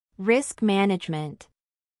Risk Management.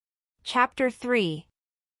 Chapter 3.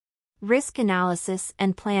 Risk Analysis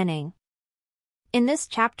and Planning. In this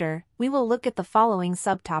chapter, we will look at the following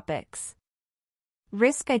subtopics: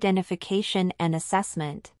 risk identification and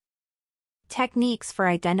assessment, techniques for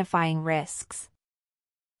identifying risks,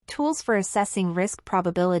 tools for assessing risk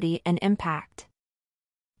probability and impact,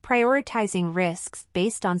 prioritizing risks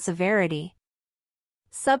based on severity.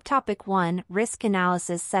 Subtopic 1: Risk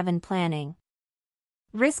Analysis 7 Planning.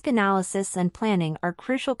 Risk analysis and planning are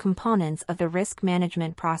crucial components of the risk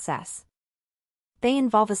management process. They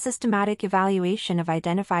involve a systematic evaluation of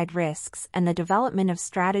identified risks and the development of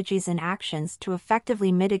strategies and actions to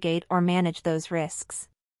effectively mitigate or manage those risks.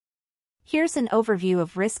 Here's an overview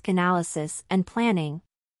of risk analysis and planning.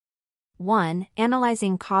 1.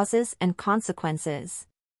 Analyzing causes and consequences.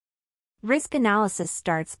 Risk analysis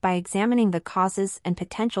starts by examining the causes and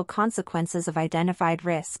potential consequences of identified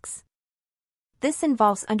risks. This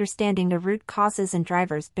involves understanding the root causes and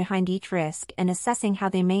drivers behind each risk and assessing how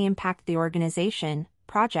they may impact the organization,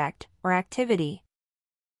 project, or activity.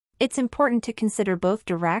 It's important to consider both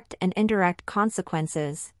direct and indirect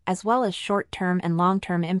consequences, as well as short-term and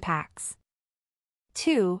long-term impacts.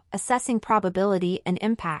 2. Assessing probability and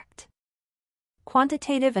impact.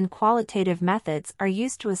 Quantitative and qualitative methods are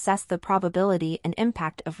used to assess the probability and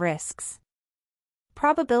impact of risks.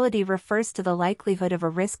 Probability refers to the likelihood of a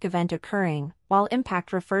risk event occurring, while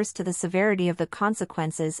impact refers to the severity of the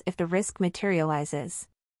consequences if the risk materializes.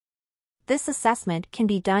 This assessment can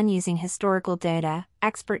be done using historical data,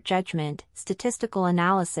 expert judgment, statistical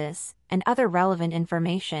analysis, and other relevant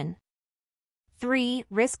information. 3.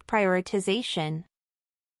 Risk prioritization.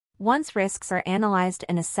 Once risks are analyzed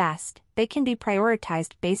and assessed, they can be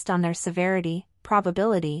prioritized based on their severity,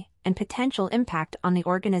 probability, and potential impact on the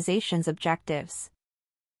organization's objectives.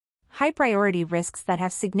 High-priority risks that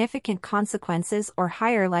have significant consequences or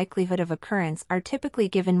higher likelihood of occurrence are typically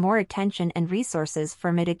given more attention and resources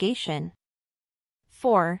for mitigation.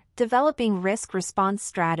 4. Developing risk response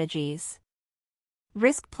strategies.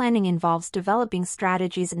 Risk planning involves developing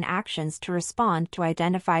strategies and actions to respond to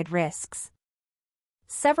identified risks.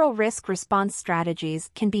 Several risk response strategies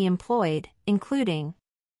can be employed, including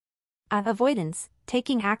avoidance,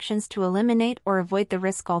 taking actions to eliminate or avoid the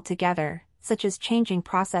risk altogether, such as changing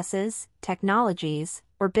processes, technologies,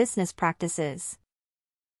 or business practices.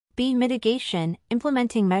 B. Mitigation,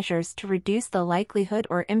 implementing measures to reduce the likelihood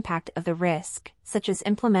or impact of the risk, such as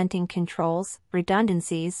implementing controls,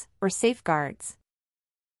 redundancies, or safeguards.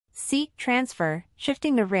 C. Transfer,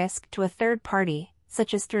 shifting the risk to a third party,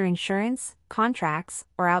 such as through insurance, contracts,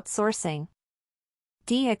 or outsourcing.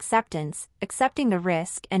 D. Acceptance, accepting the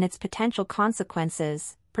risk and its potential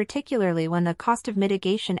consequences, particularly when the cost of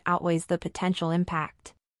mitigation outweighs the potential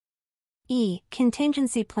impact. E.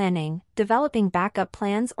 Contingency planning, developing backup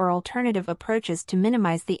plans or alternative approaches to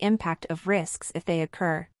minimize the impact of risks if they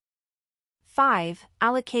occur. 5.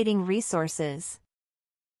 Allocating resources.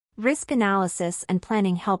 Risk analysis and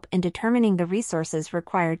planning help in determining the resources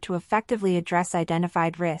required to effectively address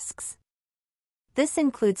identified risks. This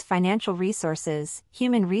includes financial resources,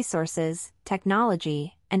 human resources,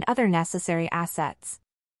 technology, and other necessary assets.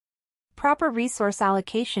 Proper resource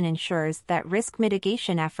allocation ensures that risk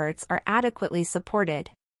mitigation efforts are adequately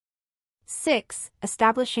supported. 6.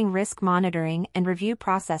 Establishing risk monitoring and review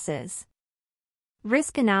processes.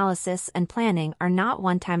 Risk analysis and planning are not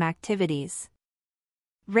one-time activities.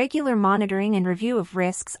 Regular monitoring and review of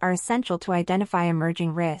risks are essential to identify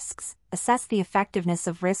emerging risks, assess the effectiveness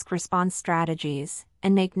of risk response strategies,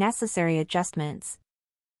 and make necessary adjustments.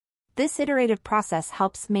 This iterative process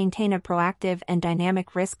helps maintain a proactive and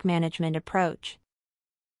dynamic risk management approach.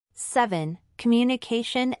 7.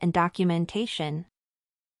 Communication and documentation.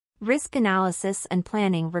 Risk analysis and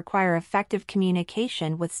planning require effective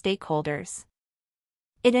communication with stakeholders.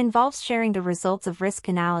 It involves sharing the results of risk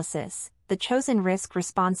analysis, the chosen risk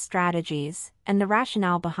response strategies, and the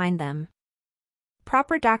rationale behind them.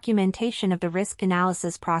 Proper documentation of the risk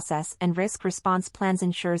analysis process and risk response plans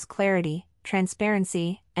ensures clarity,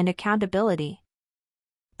 transparency, and accountability.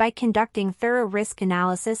 By conducting thorough risk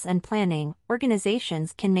analysis and planning,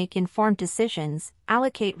 organizations can make informed decisions,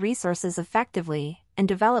 allocate resources effectively, and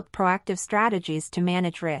develop proactive strategies to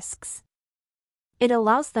manage risks. It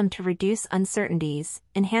allows them to reduce uncertainties,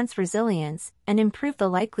 enhance resilience, and improve the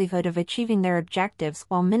likelihood of achieving their objectives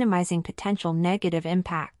while minimizing potential negative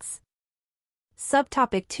impacts.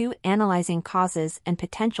 Subtopic 2: Analyzing causes and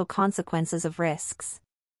potential consequences of risks.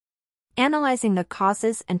 Analyzing the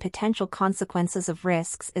causes and potential consequences of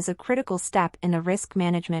risks is a critical step in the risk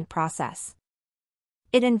management process.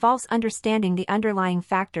 It involves understanding the underlying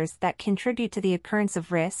factors that contribute to the occurrence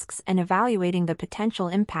of risks and evaluating the potential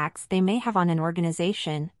impacts they may have on an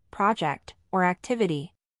organization, project, or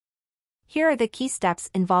activity. Here are the key steps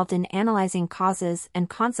involved in analyzing causes and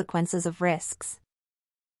consequences of risks.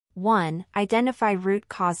 1. Identify root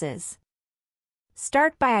causes.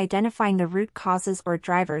 Start by identifying the root causes or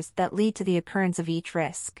drivers that lead to the occurrence of each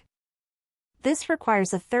risk. This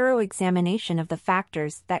requires a thorough examination of the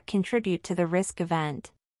factors that contribute to the risk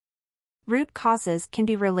event. Root causes can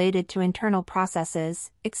be related to internal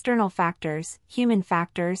processes, external factors, human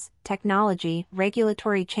factors, technology,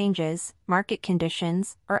 regulatory changes, market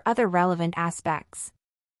conditions, or other relevant aspects.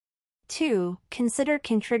 2. Consider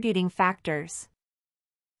contributing factors.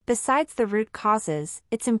 Besides the root causes,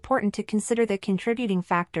 it's important to consider the contributing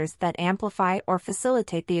factors that amplify or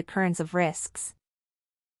facilitate the occurrence of risks.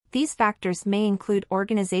 These factors may include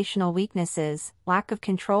organizational weaknesses, lack of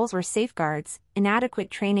controls or safeguards,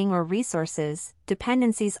 inadequate training or resources,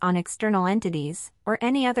 dependencies on external entities, or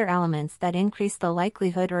any other elements that increase the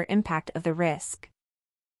likelihood or impact of the risk.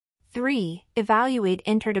 3. Evaluate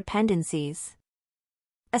interdependencies.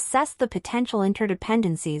 Assess the potential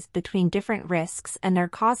interdependencies between different risks and their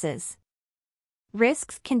causes.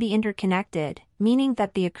 Risks can be interconnected, meaning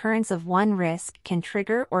that the occurrence of one risk can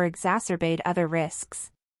trigger or exacerbate other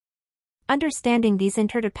risks. Understanding these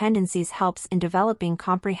interdependencies helps in developing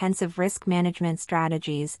comprehensive risk management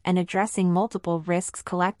strategies and addressing multiple risks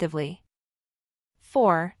collectively.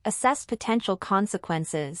 4. Assess potential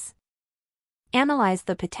consequences. Analyze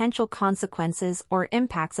the potential consequences or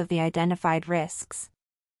impacts of the identified risks.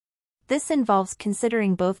 This involves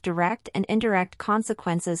considering both direct and indirect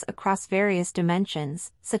consequences across various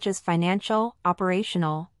dimensions, such as financial,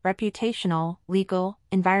 operational, reputational, legal,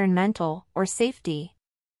 environmental, or safety.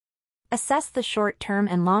 Assess the short-term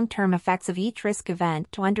and long-term effects of each risk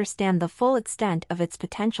event to understand the full extent of its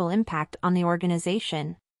potential impact on the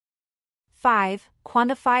organization. 5.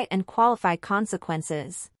 Quantify and qualify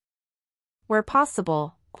consequences. Where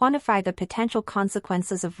possible, quantify the potential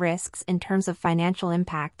consequences of risks in terms of financial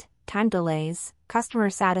impact, time delays, customer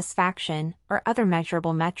satisfaction, or other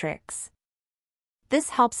measurable metrics. This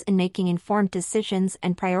helps in making informed decisions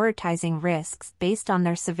and prioritizing risks based on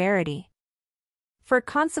their severity. For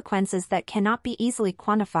consequences that cannot be easily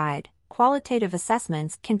quantified, qualitative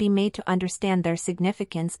assessments can be made to understand their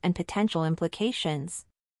significance and potential implications.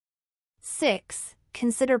 6.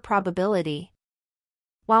 Consider probability.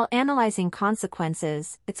 While analyzing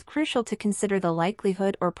consequences, it's crucial to consider the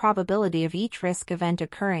likelihood or probability of each risk event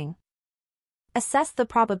occurring. Assess the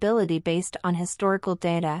probability based on historical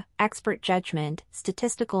data, expert judgment,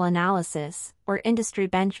 statistical analysis, or industry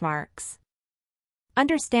benchmarks.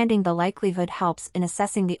 Understanding the likelihood helps in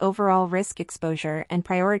assessing the overall risk exposure and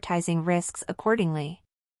prioritizing risks accordingly.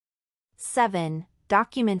 7.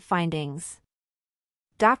 Document findings.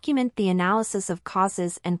 Document the analysis of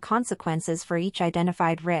causes and consequences for each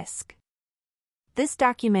identified risk. This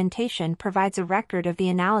documentation provides a record of the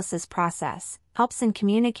analysis process, helps in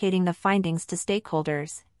communicating the findings to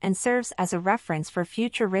stakeholders, and serves as a reference for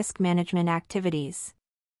future risk management activities.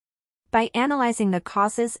 By analyzing the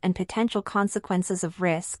causes and potential consequences of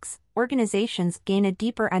risks, organizations gain a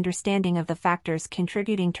deeper understanding of the factors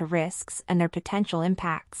contributing to risks and their potential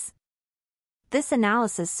impacts. This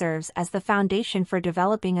analysis serves as the foundation for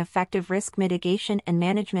developing effective risk mitigation and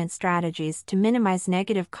management strategies to minimize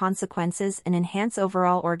negative consequences and enhance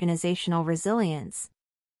overall organizational resilience.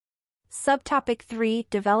 Subtopic 3: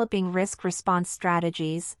 Developing risk response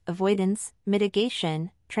strategies, avoidance,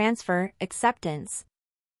 mitigation, transfer, acceptance.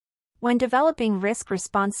 When developing risk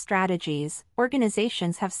response strategies,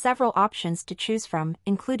 organizations have several options to choose from,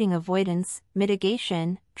 including avoidance,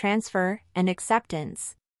 mitigation, transfer, and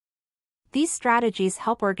acceptance. These strategies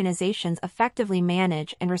help organizations effectively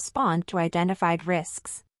manage and respond to identified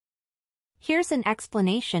risks. Here's an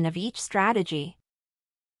explanation of each strategy.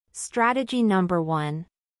 Strategy number 1.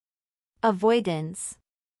 Avoidance.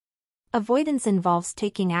 Avoidance involves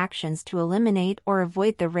taking actions to eliminate or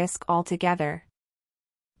avoid the risk altogether.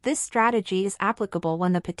 This strategy is applicable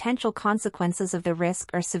when the potential consequences of the risk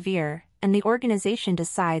are severe, and the organization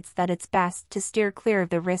decides that it's best to steer clear of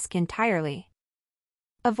the risk entirely.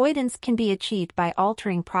 Avoidance can be achieved by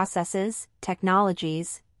altering processes,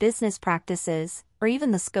 technologies, business practices, or even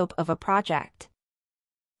the scope of a project.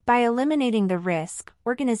 By eliminating the risk,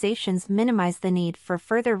 organizations minimize the need for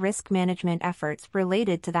further risk management efforts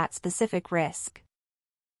related to that specific risk.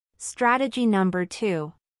 Strategy number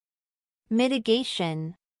 2.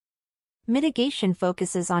 Mitigation. Mitigation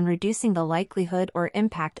focuses on reducing the likelihood or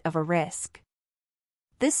impact of a risk.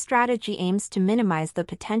 This strategy aims to minimize the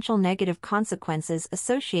potential negative consequences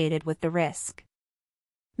associated with the risk.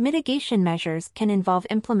 Mitigation measures can involve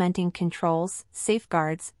implementing controls,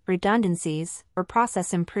 safeguards, redundancies, or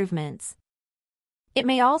process improvements. It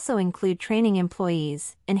may also include training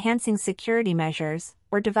employees, enhancing security measures,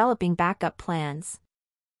 or developing backup plans.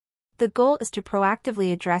 The goal is to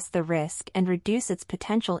proactively address the risk and reduce its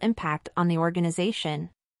potential impact on the organization.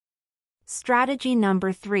 Strategy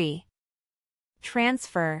number 3.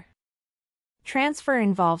 Transfer. Transfer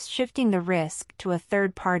involves shifting the risk to a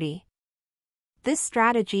third party. This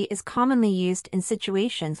strategy is commonly used in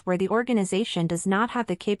situations where the organization does not have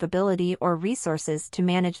the capability or resources to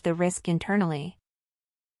manage the risk internally.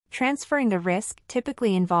 Transferring the risk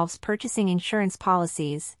typically involves purchasing insurance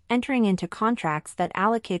policies, entering into contracts that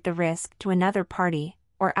allocate the risk to another party,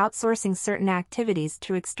 or outsourcing certain activities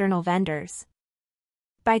to external vendors.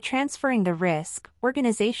 By transferring the risk,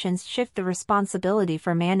 organizations shift the responsibility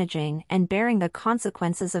for managing and bearing the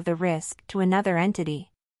consequences of the risk to another entity.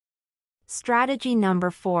 Strategy number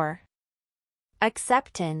 4.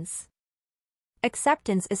 Acceptance.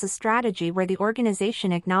 Acceptance is a strategy where the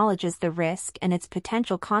organization acknowledges the risk and its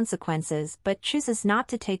potential consequences but chooses not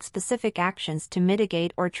to take specific actions to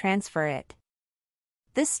mitigate or transfer it.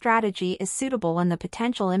 This strategy is suitable when the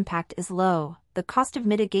potential impact is low, the cost of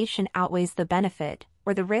mitigation outweighs the benefit,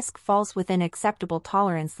 or the risk falls within acceptable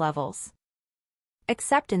tolerance levels.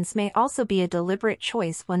 Acceptance may also be a deliberate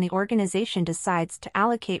choice when the organization decides to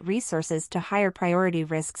allocate resources to higher priority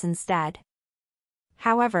risks instead.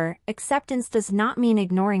 However, acceptance does not mean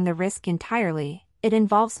ignoring the risk entirely. It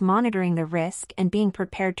involves monitoring the risk and being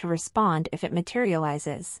prepared to respond if it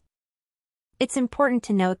materializes. It's important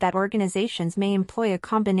to note that organizations may employ a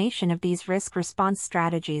combination of these risk response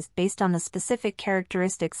strategies based on the specific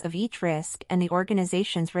characteristics of each risk and the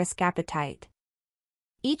organization's risk appetite.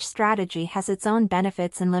 Each strategy has its own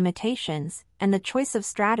benefits and limitations, and the choice of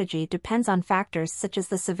strategy depends on factors such as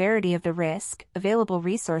the severity of the risk, available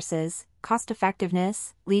resources,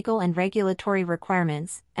 cost-effectiveness, legal and regulatory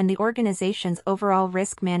requirements, and the organization's overall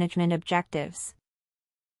risk management objectives.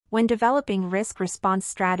 When developing risk response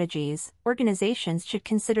strategies, organizations should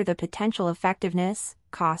consider the potential effectiveness,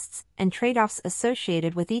 costs, and trade-offs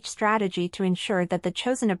associated with each strategy to ensure that the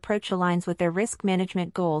chosen approach aligns with their risk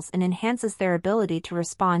management goals and enhances their ability to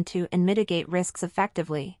respond to and mitigate risks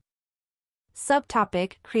effectively.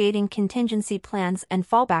 Subtopic: Creating contingency plans and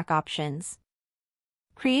fallback options.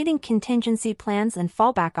 Creating contingency plans and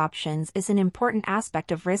fallback options is an important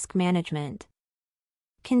aspect of risk management.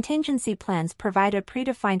 Contingency plans provide a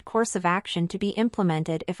predefined course of action to be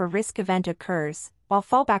implemented if a risk event occurs, while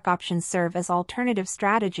fallback options serve as alternative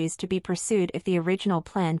strategies to be pursued if the original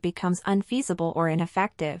plan becomes unfeasible or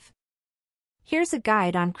ineffective. Here's a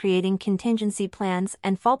guide on creating contingency plans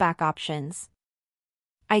and fallback options.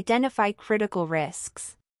 Identify critical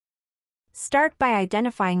risks. Start by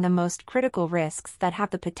identifying the most critical risks that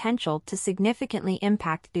have the potential to significantly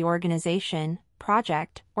impact the organization,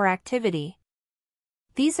 project, or activity.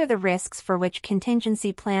 These are the risks for which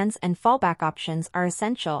contingency plans and fallback options are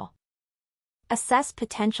essential. Assess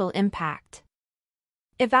potential impact.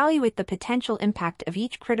 Evaluate the potential impact of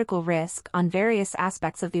each critical risk on various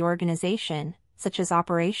aspects of the organization, such as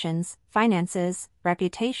operations, finances,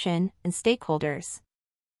 reputation, and stakeholders.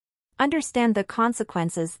 Understand the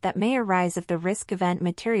consequences that may arise if the risk event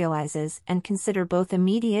materializes and consider both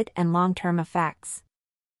immediate and long-term effects.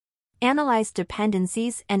 Analyze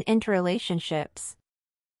dependencies and interrelationships.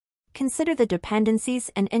 Consider the dependencies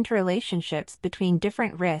and interrelationships between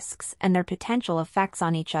different risks and their potential effects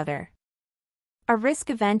on each other. A risk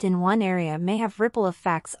event in one area may have ripple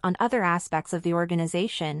effects on other aspects of the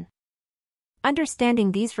organization.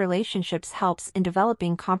 Understanding these relationships helps in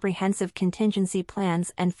developing comprehensive contingency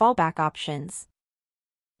plans and fallback options.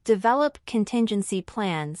 Develop contingency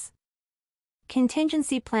plans.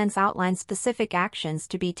 Contingency plans outline specific actions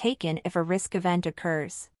to be taken if a risk event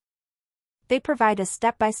occurs. They provide a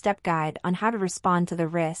step-by-step guide on how to respond to the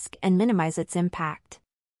risk and minimize its impact.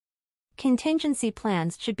 Contingency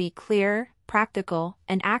plans should be clear, practical,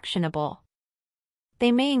 and actionable.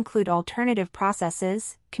 They may include alternative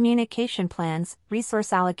processes, communication plans,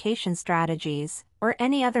 resource allocation strategies, or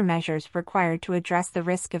any other measures required to address the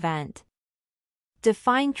risk event.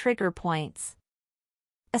 Define trigger points.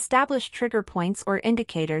 Establish trigger points or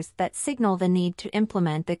indicators that signal the need to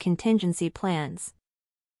implement the contingency plans.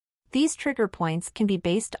 These trigger points can be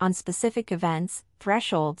based on specific events,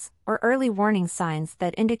 thresholds, or early warning signs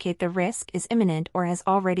that indicate the risk is imminent or has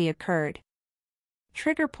already occurred.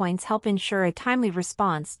 Trigger points help ensure a timely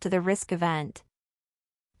response to the risk event.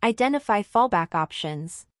 Identify fallback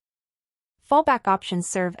options. Fallback options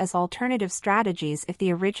serve as alternative strategies if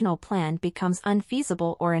the original plan becomes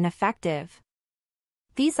unfeasible or ineffective.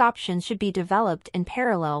 These options should be developed in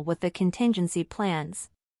parallel with the contingency plans.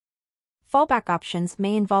 Fallback options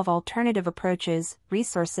may involve alternative approaches,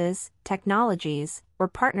 resources, technologies, or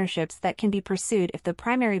partnerships that can be pursued if the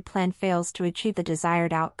primary plan fails to achieve the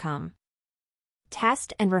desired outcome.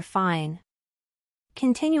 Test and refine.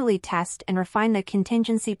 Continually test and refine the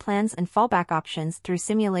contingency plans and fallback options through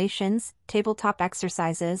simulations, tabletop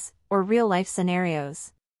exercises, or real-life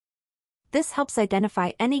scenarios. This helps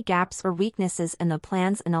identify any gaps or weaknesses in the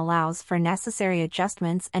plans and allows for necessary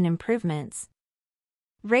adjustments and improvements.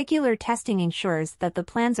 Regular testing ensures that the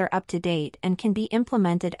plans are up to date and can be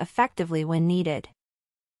implemented effectively when needed.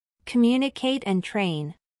 Communicate and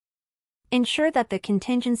train. Ensure that the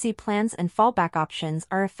contingency plans and fallback options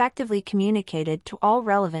are effectively communicated to all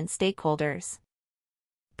relevant stakeholders.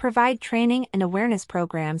 Provide training and awareness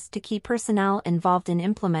programs to key personnel involved in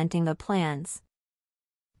implementing the plans.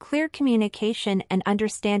 Clear communication and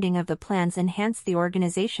understanding of the plans enhance the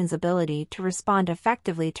organization's ability to respond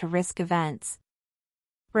effectively to risk events.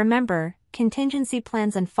 Remember, contingency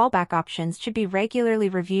plans and fallback options should be regularly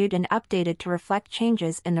reviewed and updated to reflect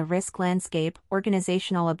changes in the risk landscape,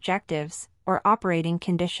 organizational objectives, or operating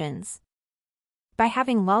conditions. By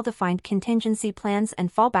having well-defined contingency plans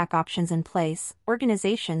and fallback options in place,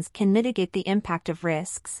 organizations can mitigate the impact of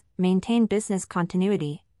risks, maintain business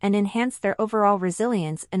continuity, and enhance their overall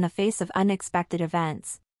resilience in the face of unexpected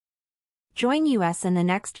events. Join us in the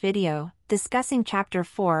next video, discussing Chapter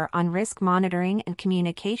 4 on risk monitoring and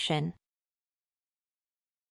communication.